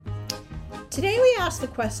Today we ask the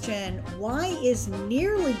question, why is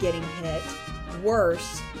nearly getting hit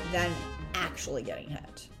worse than actually getting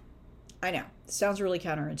hit? I know, it sounds really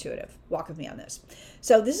counterintuitive. Walk with me on this.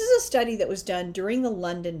 So this is a study that was done during the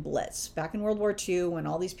London Blitz, back in World War II when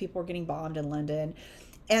all these people were getting bombed in London.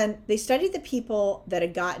 And they studied the people that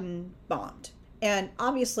had gotten bombed. And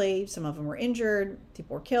obviously, some of them were injured,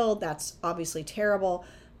 people were killed. That's obviously terrible.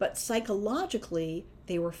 But psychologically,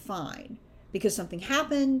 they were fine because something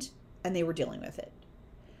happened and they were dealing with it.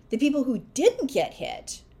 The people who didn't get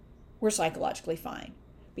hit were psychologically fine.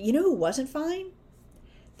 But you know who wasn't fine?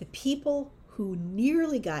 The people who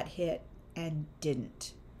nearly got hit and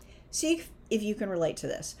didn't. See if you can relate to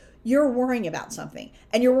this. You're worrying about something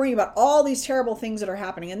and you're worrying about all these terrible things that are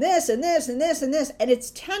happening and this and this and this and this, and it's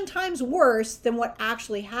 10 times worse than what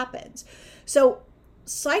actually happens. So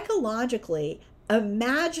psychologically,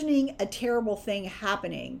 imagining a terrible thing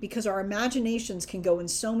happening, because our imaginations can go in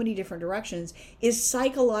so many different directions, is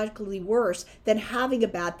psychologically worse than having a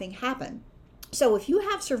bad thing happen. So if you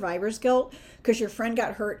have survivor's guilt because your friend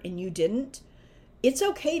got hurt and you didn't, it's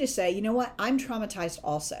okay to say, you know what, I'm traumatized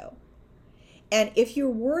also. And if you're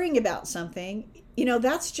worrying about something,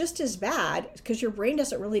 that's just as bad because your brain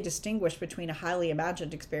doesn't really distinguish between a highly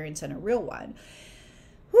imagined experience and a real one.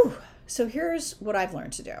 Whew. So here's what I've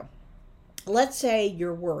learned to do. Let's say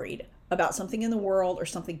you're worried about something in the world or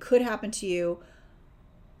something could happen to you.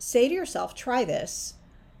 Say to yourself, try this.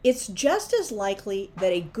 It's just as likely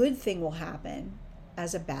that a good thing will happen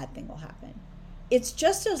as a bad thing will happen. It's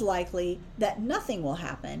just as likely that nothing will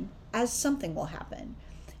happen as something will happen.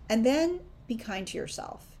 And then be kind to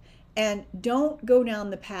yourself. And don't go down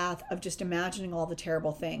the path of just imagining all the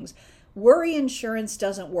terrible things. Worry insurance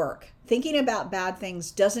doesn't work. Thinking about bad things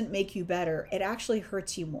doesn't make you better. It actually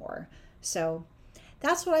hurts you more. So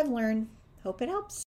that's what I've learned. Hope it helps.